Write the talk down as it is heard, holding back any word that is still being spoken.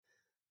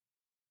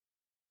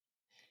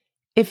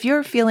If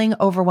you're feeling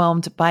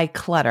overwhelmed by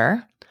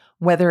clutter,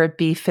 whether it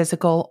be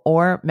physical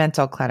or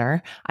mental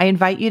clutter, I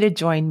invite you to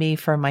join me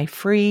for my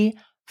free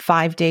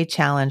 5-day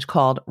challenge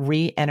called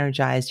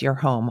Re-Energize Your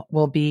Home.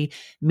 We'll be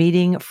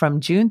meeting from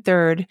June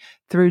 3rd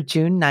through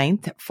June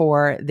 9th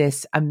for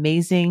this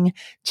amazing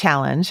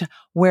challenge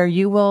where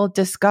you will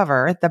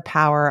discover the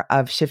power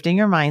of shifting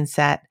your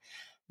mindset,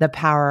 the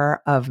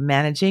power of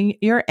managing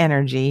your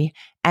energy,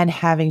 and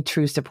having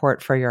true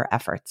support for your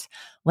efforts.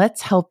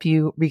 Let's help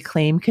you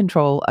reclaim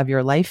control of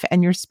your life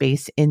and your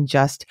space in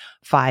just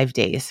 5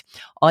 days.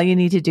 All you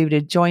need to do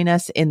to join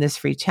us in this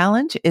free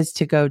challenge is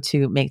to go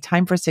to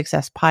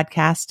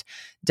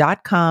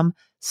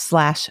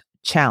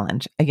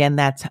maketimeforsuccesspodcast.com/challenge. Again,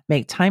 that's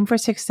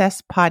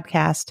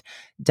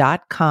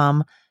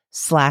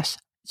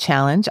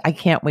maketimeforsuccesspodcast.com/challenge. I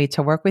can't wait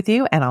to work with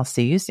you, and I'll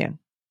see you soon.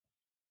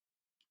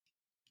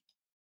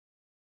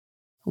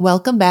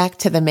 Welcome back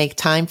to the Make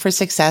Time for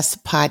Success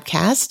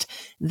podcast.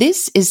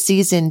 This is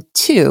season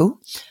 2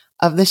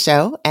 of the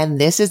show,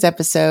 and this is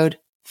episode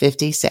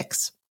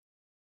 56.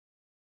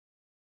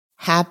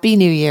 Happy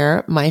New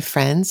Year, my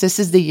friends. This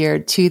is the year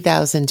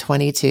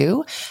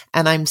 2022,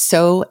 and I'm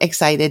so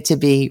excited to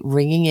be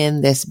ringing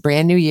in this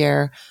brand new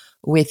year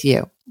with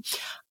you.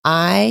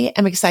 I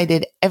am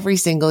excited every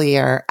single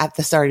year at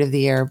the start of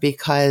the year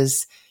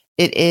because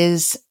it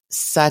is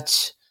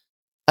such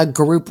a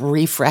group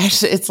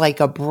refresh. It's like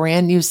a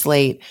brand new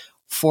slate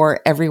for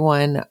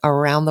everyone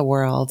around the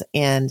world.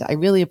 And I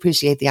really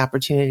appreciate the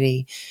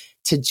opportunity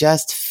to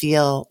just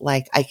feel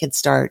like I could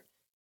start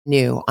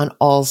new on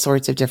all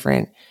sorts of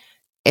different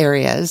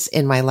areas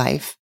in my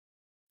life.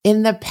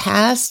 In the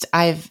past,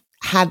 I've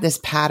had this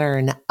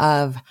pattern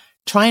of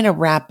trying to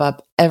wrap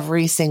up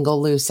every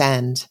single loose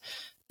end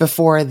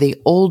before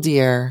the old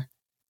year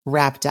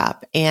wrapped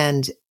up.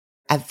 And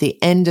at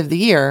the end of the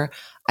year,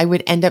 I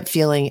would end up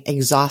feeling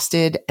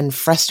exhausted and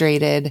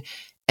frustrated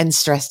and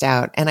stressed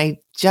out. And I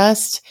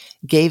just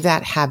gave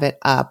that habit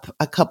up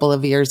a couple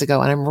of years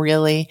ago. And I'm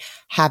really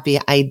happy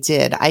I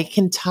did. I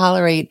can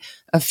tolerate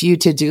a few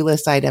to-do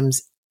list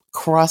items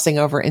crossing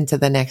over into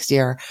the next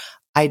year.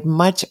 I'd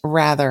much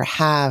rather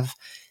have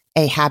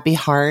a happy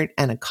heart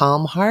and a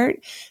calm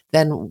heart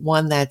than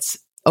one that's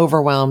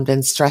overwhelmed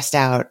and stressed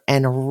out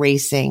and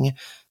racing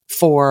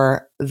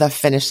for the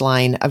finish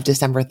line of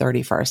December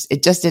 31st.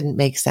 It just didn't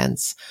make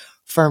sense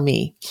for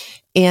me.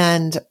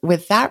 And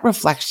with that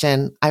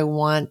reflection, I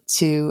want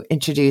to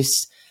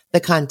introduce the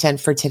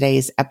content for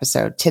today's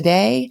episode.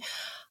 Today,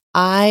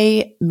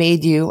 I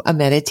made you a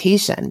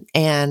meditation,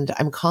 and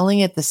I'm calling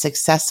it the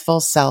Successful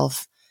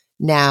Self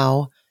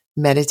Now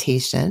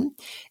meditation.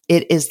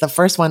 It is the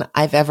first one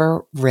I've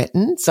ever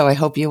written, so I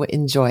hope you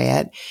enjoy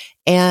it.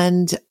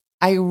 And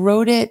I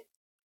wrote it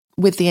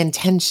with the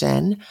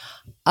intention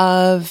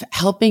of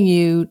helping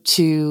you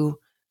to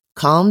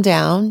calm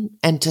down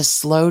and to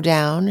slow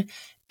down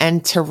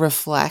and to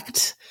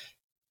reflect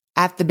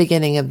at the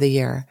beginning of the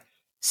year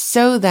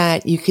so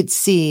that you could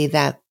see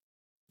that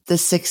the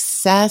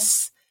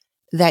success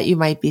that you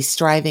might be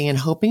striving and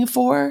hoping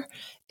for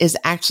is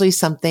actually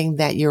something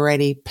that you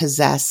already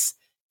possess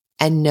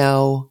and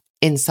know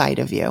inside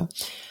of you.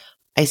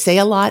 I say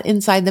a lot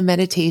inside the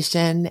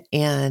meditation,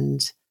 and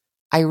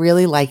I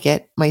really like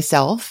it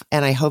myself,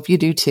 and I hope you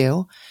do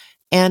too.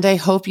 And I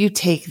hope you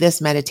take this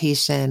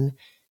meditation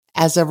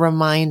as a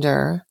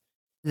reminder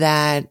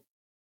that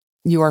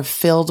you are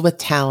filled with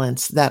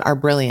talents that are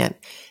brilliant,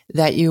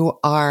 that you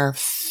are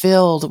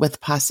filled with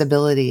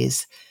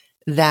possibilities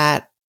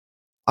that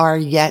are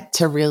yet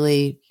to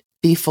really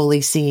be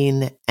fully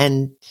seen,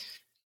 and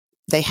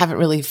they haven't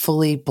really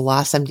fully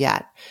blossomed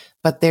yet,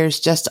 but there's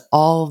just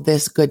all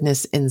this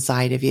goodness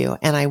inside of you.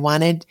 And I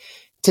wanted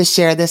to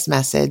share this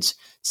message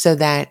so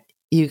that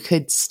you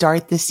could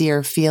start this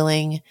year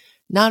feeling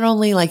not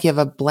only like you have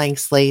a blank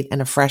slate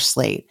and a fresh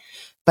slate,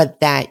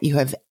 but that you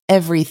have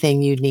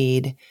everything you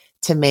need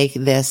to make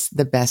this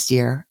the best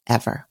year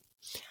ever.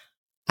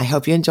 I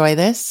hope you enjoy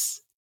this.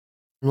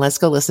 And let's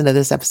go listen to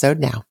this episode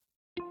now.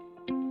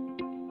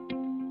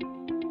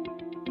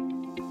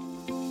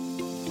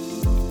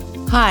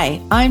 Hi,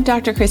 I'm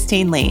Dr.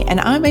 Christine Lee, and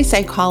I'm a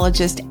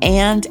psychologist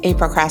and a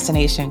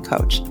procrastination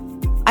coach.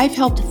 I've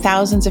helped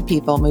thousands of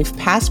people move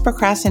past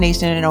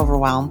procrastination and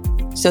overwhelm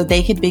so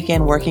they could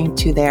begin working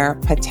to their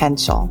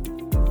potential.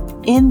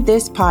 In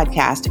this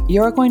podcast,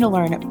 you're going to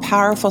learn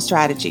powerful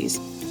strategies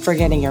for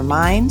getting your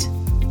mind,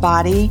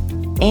 body,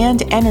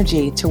 and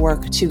energy to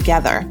work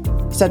together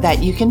so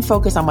that you can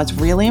focus on what's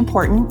really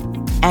important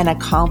and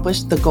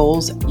accomplish the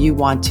goals you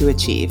want to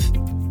achieve.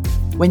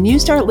 When you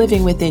start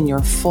living within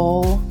your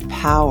full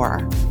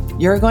power,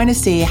 you're going to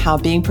see how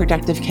being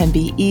productive can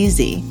be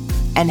easy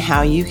and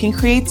how you can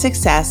create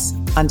success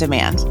on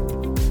demand.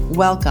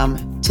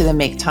 Welcome to the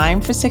Make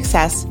Time for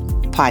Success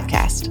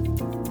podcast.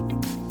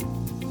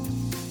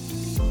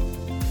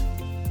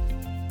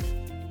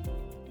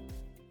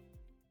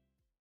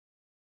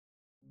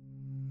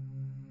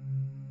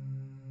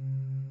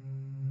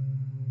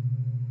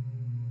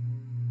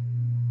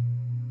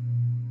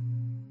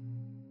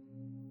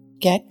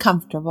 Get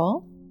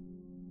comfortable.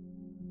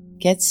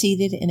 Get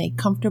seated in a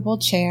comfortable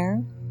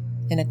chair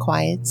in a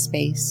quiet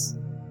space.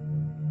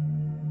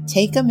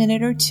 Take a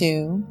minute or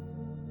two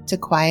to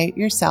quiet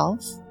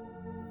yourself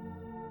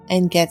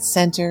and get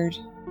centered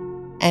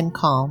and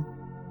calm.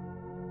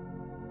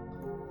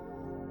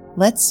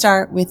 Let's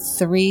start with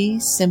 3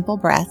 simple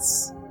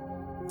breaths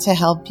to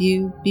help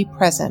you be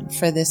present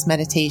for this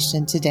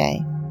meditation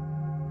today.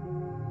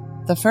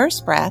 The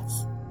first breath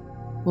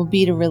will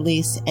be to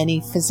release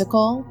any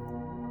physical,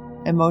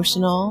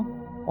 emotional,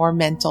 or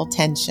mental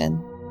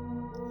tension.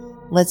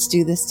 Let's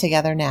do this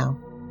together now.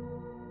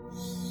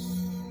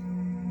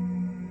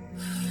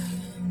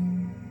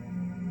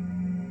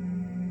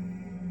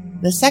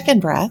 The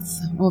second breath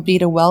will be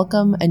to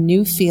welcome a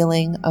new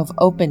feeling of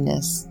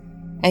openness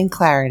and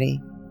clarity.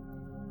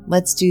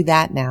 Let's do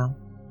that now.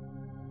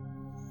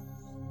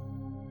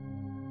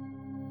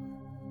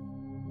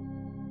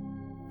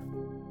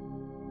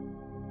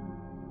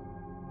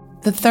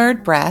 The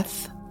third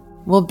breath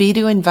will be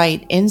to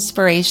invite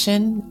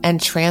inspiration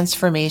and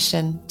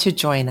transformation to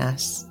join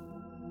us.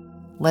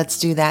 Let's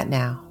do that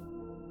now.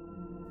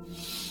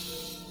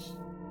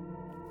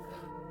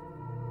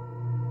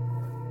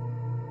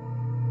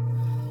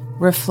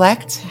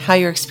 Reflect how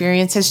your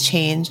experience has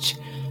changed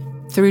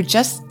through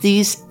just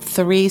these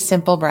 3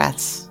 simple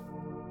breaths.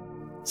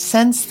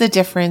 Sense the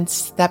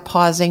difference that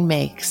pausing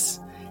makes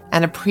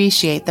and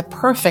appreciate the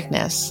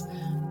perfectness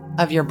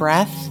of your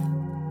breath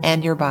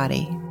and your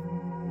body.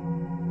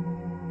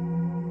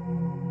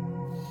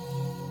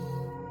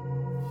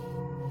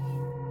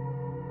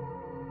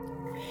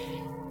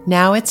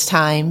 Now it's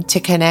time to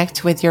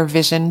connect with your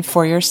vision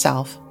for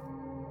yourself.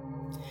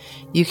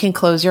 You can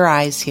close your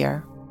eyes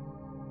here.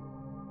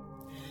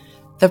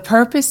 The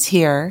purpose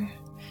here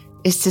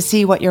is to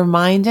see what your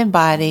mind and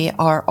body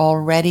are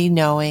already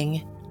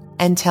knowing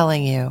and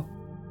telling you.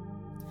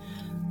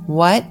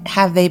 What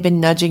have they been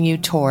nudging you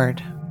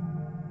toward?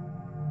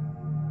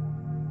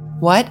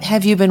 What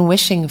have you been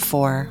wishing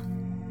for?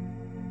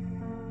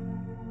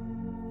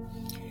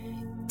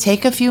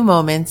 Take a few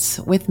moments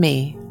with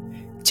me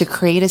to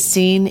create a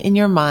scene in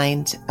your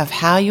mind of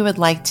how you would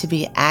like to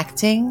be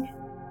acting,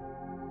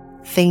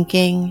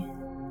 thinking,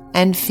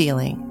 and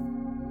feeling.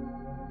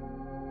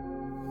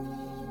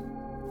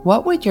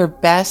 What would your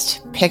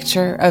best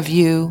picture of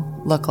you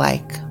look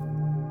like?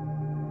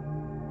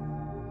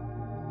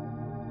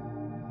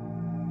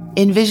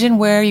 Envision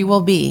where you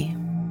will be.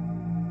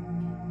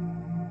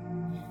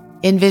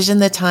 Envision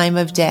the time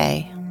of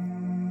day.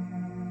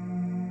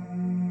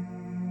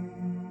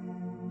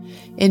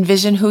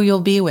 Envision who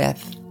you'll be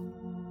with.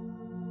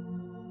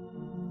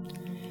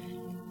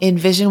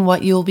 Envision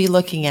what you'll be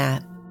looking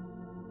at.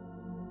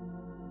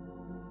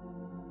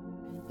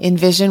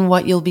 Envision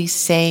what you'll be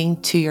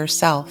saying to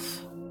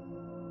yourself.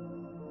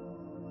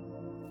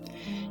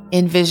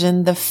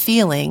 Envision the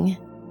feeling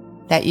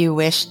that you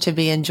wish to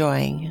be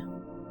enjoying.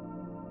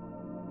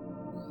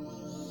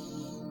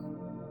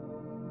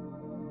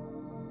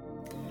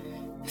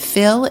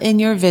 Fill in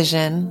your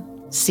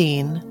vision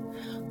scene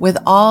with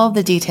all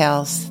the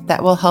details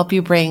that will help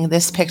you bring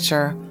this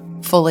picture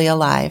fully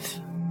alive.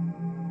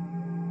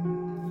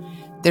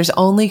 There's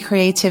only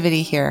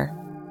creativity here.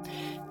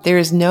 There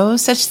is no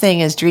such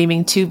thing as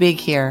dreaming too big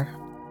here.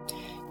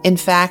 In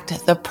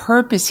fact, the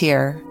purpose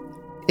here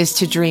is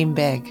to dream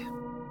big.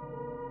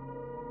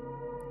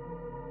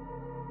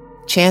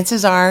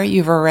 Chances are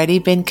you've already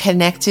been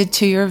connected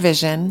to your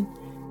vision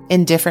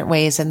in different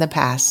ways in the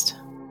past.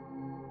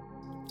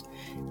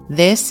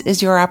 This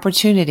is your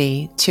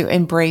opportunity to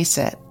embrace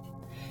it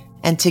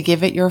and to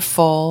give it your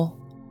full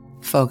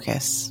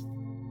focus.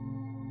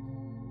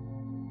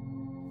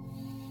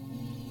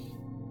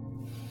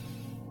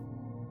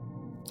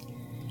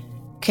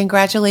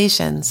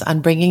 Congratulations on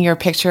bringing your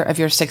picture of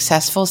your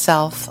successful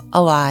self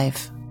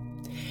alive.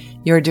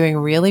 You're doing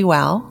really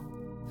well.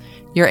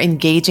 You're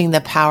engaging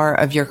the power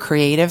of your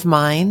creative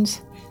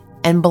mind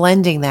and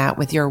blending that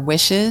with your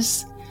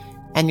wishes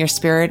and your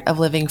spirit of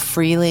living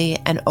freely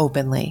and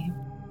openly.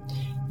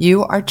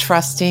 You are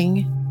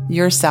trusting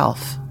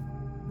yourself.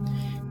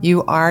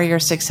 You are your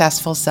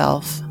successful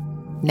self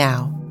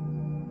now.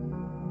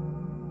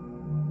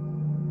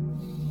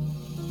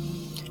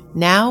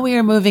 Now we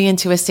are moving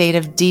into a state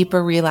of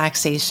deeper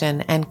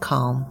relaxation and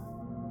calm.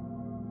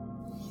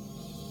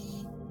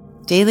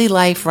 Daily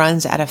life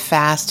runs at a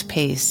fast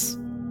pace,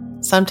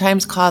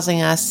 sometimes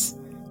causing us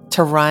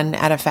to run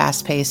at a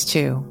fast pace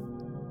too.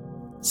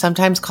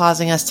 Sometimes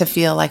causing us to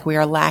feel like we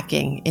are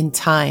lacking in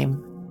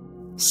time,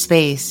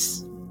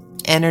 space,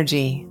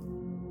 energy,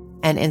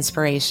 and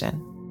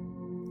inspiration.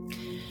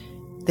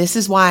 This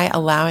is why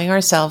allowing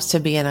ourselves to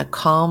be in a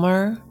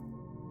calmer,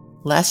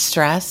 less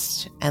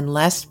stressed, and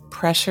less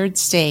pressured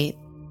state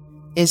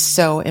is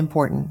so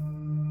important.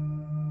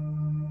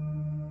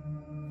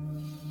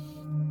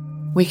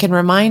 We can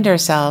remind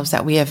ourselves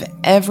that we have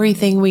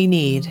everything we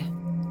need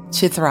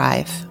to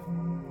thrive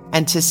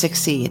and to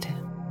succeed.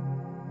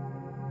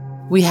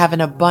 We have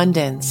an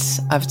abundance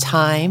of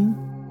time,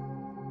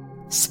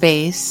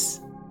 space,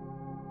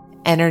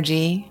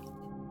 energy,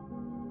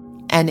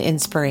 and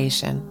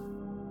inspiration.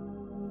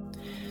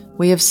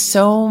 We have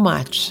so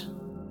much,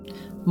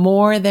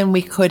 more than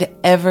we could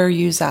ever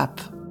use up.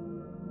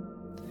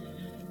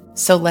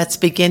 So let's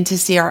begin to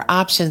see our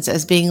options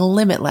as being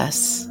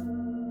limitless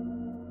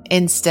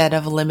instead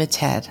of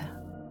limited.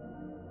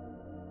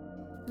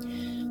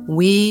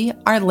 We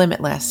are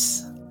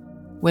limitless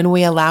when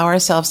we allow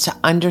ourselves to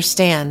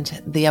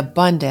understand the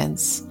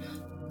abundance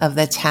of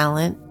the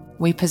talent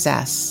we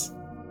possess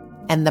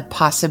and the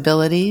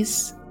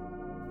possibilities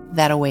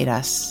that await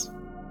us.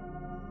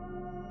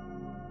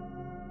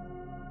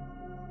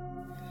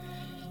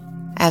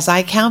 As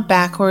I count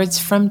backwards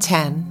from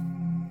 10,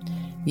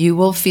 you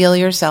will feel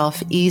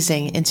yourself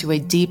easing into a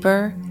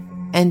deeper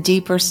and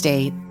deeper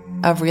state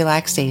of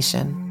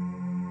relaxation.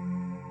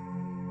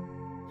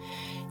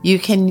 You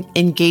can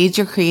engage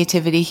your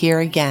creativity here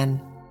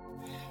again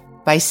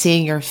by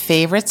seeing your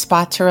favorite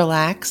spot to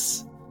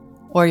relax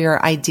or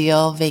your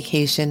ideal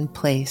vacation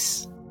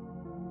place.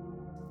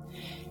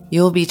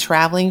 You'll be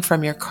traveling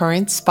from your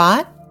current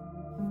spot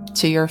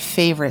to your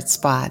favorite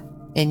spot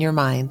in your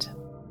mind.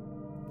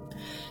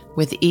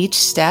 With each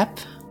step,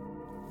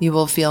 you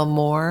will feel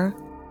more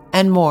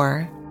and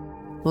more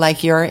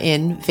like you're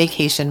in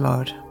vacation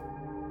mode.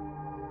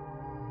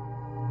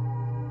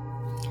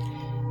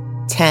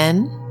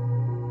 10,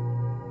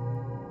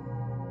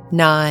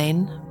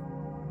 9,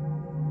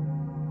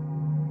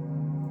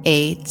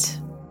 8,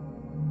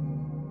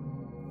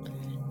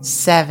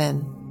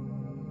 7,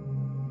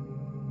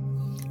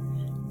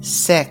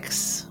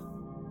 6,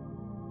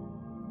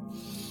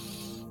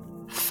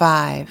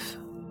 5,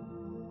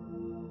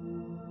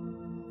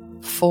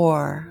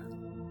 4,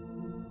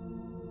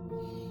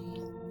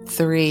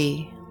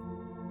 3,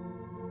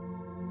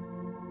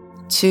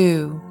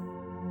 2,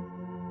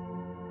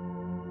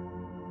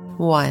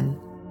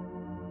 1.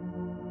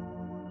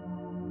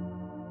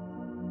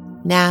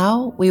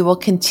 Now we will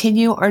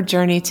continue our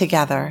journey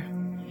together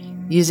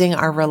using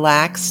our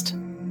relaxed,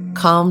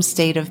 calm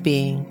state of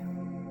being.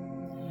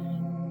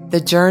 The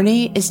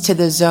journey is to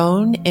the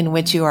zone in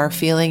which you are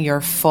feeling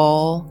your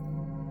full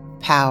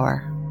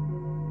power.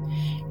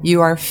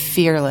 You are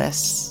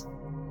fearless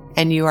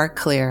and you are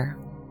clear.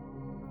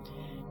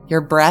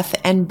 Your breath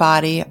and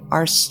body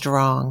are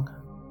strong.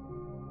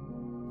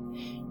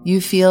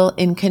 You feel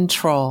in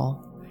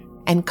control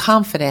and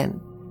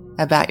confident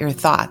about your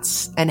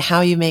thoughts and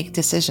how you make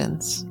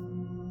decisions.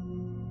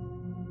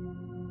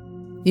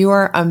 You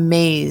are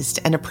amazed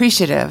and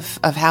appreciative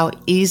of how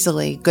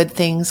easily good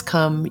things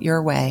come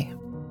your way.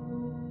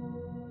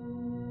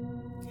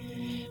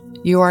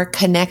 You are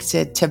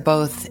connected to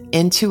both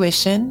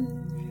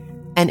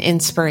intuition and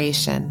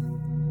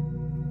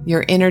inspiration,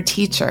 your inner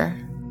teacher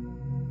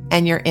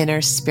and your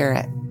inner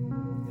spirit,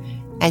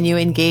 and you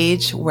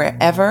engage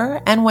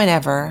wherever and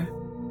whenever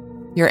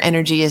your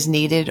energy is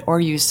needed or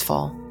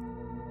useful.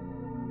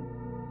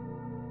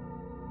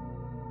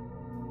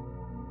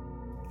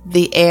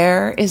 The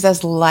air is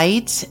as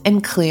light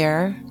and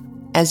clear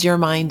as your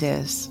mind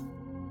is.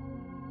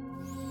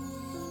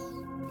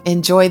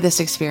 Enjoy this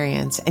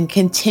experience and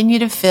continue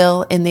to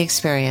fill in the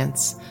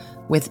experience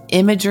with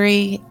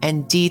imagery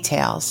and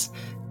details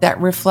that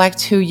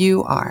reflect who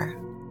you are,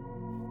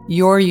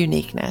 your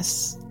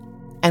uniqueness,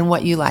 and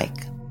what you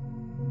like.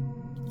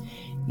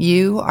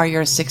 You are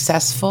your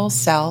successful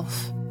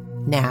self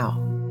now.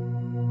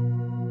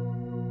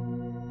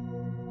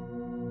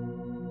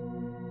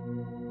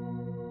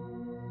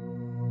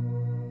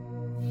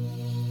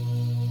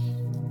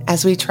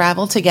 As we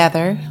travel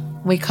together,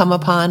 we come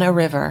upon a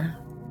river,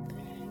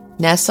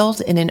 nestled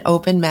in an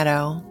open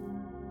meadow,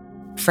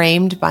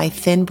 framed by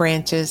thin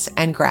branches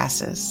and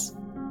grasses,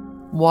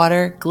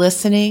 water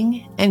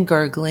glistening and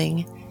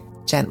gurgling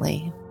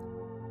gently.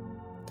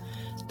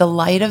 The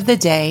light of the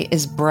day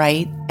is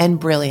bright and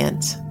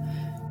brilliant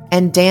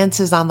and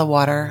dances on the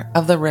water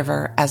of the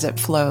river as it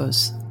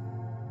flows.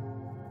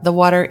 The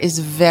water is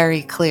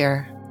very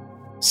clear,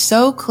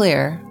 so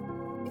clear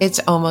it's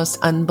almost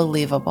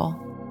unbelievable.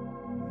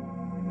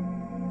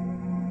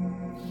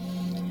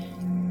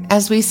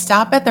 As we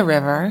stop at the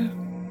river,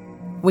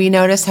 we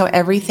notice how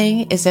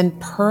everything is in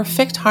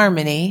perfect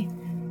harmony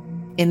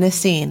in the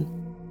scene.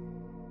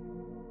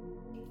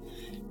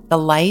 The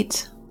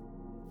light,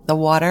 the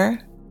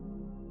water,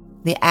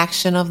 the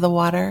action of the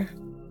water,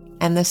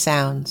 and the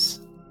sounds.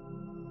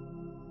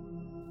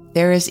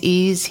 There is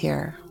ease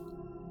here.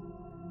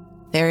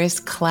 There is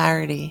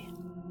clarity.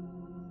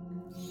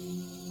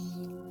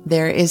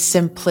 There is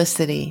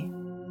simplicity.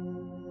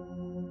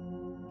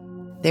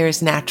 There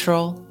is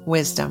natural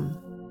wisdom.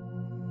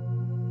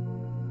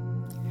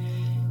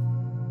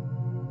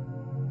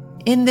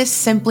 In this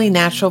simply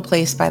natural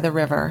place by the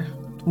river,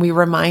 we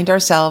remind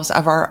ourselves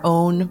of our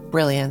own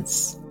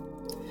brilliance.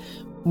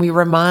 We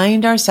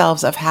remind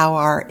ourselves of how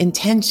our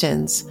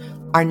intentions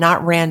are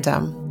not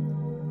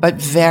random, but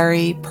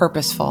very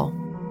purposeful.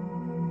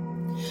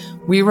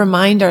 We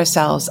remind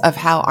ourselves of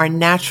how our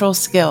natural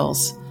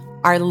skills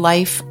are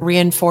life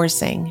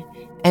reinforcing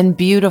and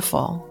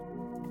beautiful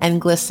and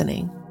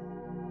glistening.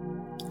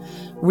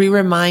 We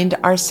remind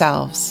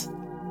ourselves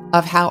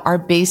of how our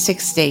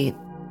basic state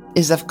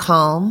is of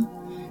calm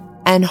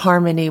and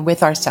harmony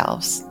with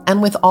ourselves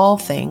and with all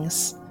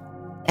things,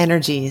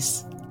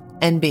 energies,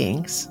 and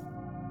beings.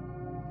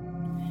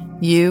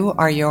 You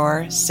are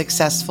your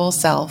successful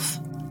self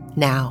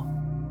now.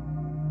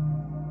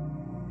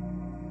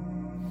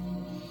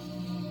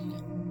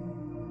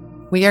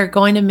 We are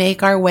going to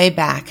make our way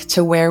back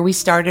to where we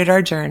started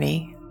our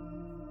journey,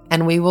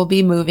 and we will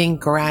be moving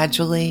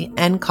gradually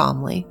and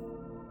calmly.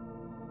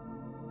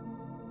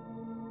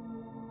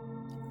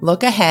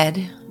 Look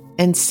ahead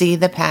and see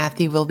the path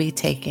you will be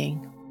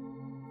taking.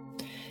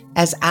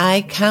 As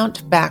I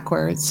count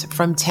backwards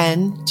from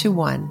 10 to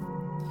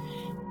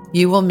 1,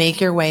 you will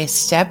make your way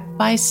step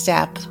by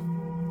step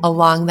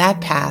along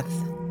that path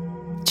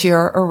to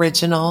your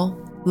original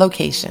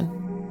location.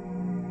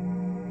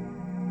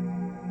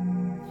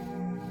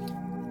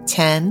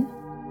 10,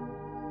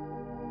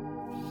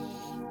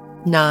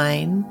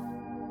 9,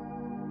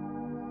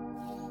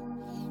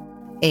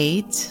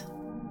 8,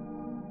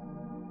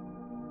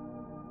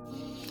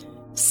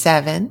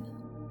 7,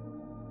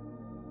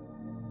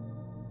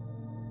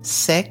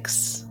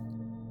 6,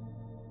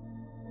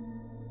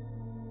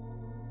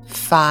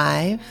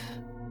 5,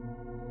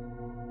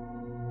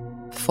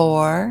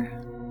 4,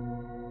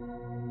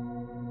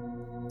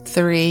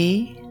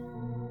 3,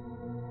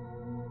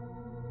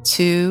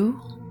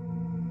 2,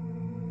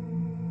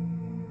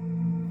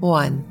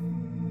 1.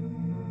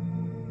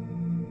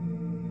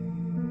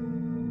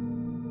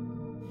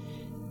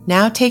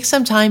 Now take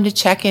some time to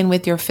check in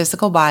with your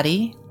physical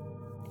body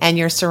and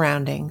your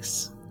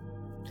surroundings.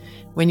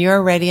 When you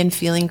are ready and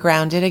feeling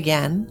grounded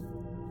again,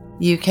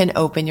 you can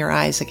open your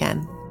eyes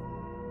again.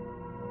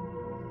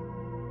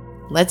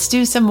 Let's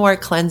do some more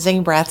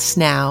cleansing breaths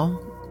now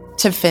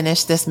to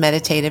finish this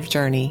meditative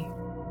journey.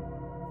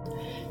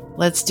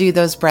 Let's do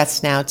those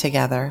breaths now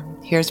together.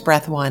 Here's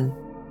breath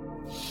 1.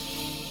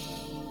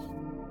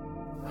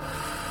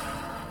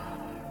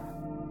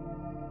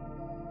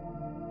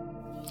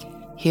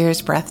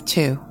 Here's breath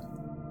 2.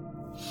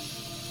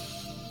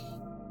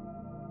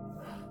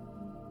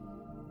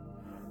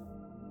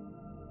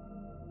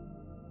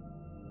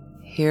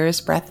 Here's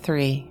breath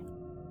 3.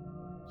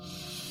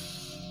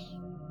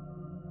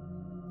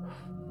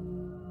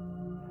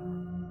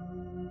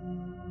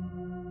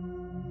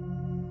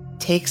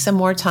 Take some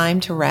more time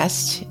to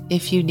rest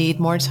if you need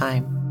more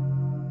time.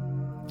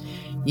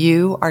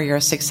 You are your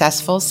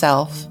successful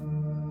self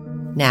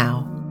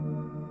now.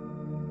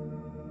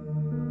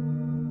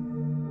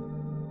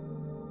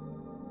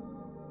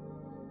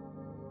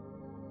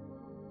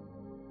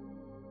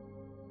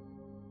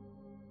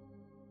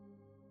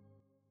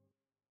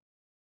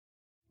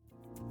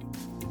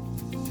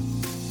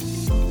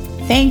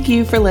 Thank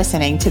you for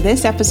listening to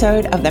this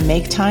episode of the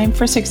Make Time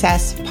for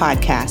Success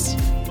podcast.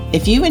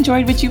 If you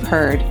enjoyed what you've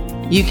heard,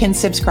 you can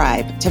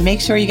subscribe to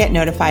make sure you get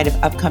notified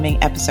of upcoming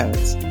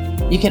episodes.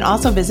 You can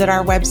also visit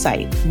our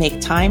website,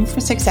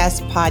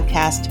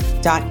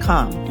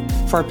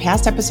 maketimeforsuccesspodcast.com, for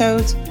past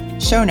episodes,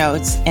 show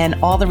notes, and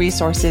all the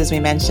resources we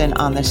mention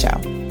on the show.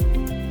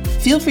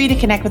 Feel free to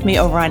connect with me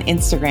over on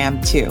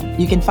Instagram too.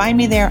 You can find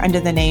me there under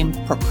the name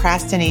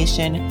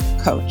Procrastination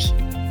Coach.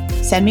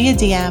 Send me a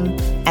DM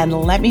and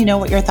let me know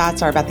what your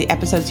thoughts are about the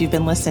episodes you've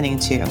been listening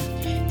to.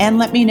 And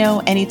let me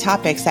know any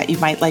topics that you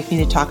might like me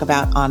to talk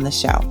about on the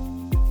show.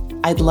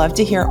 I'd love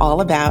to hear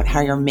all about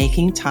how you're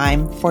making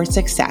time for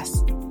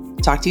success.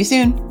 Talk to you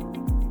soon.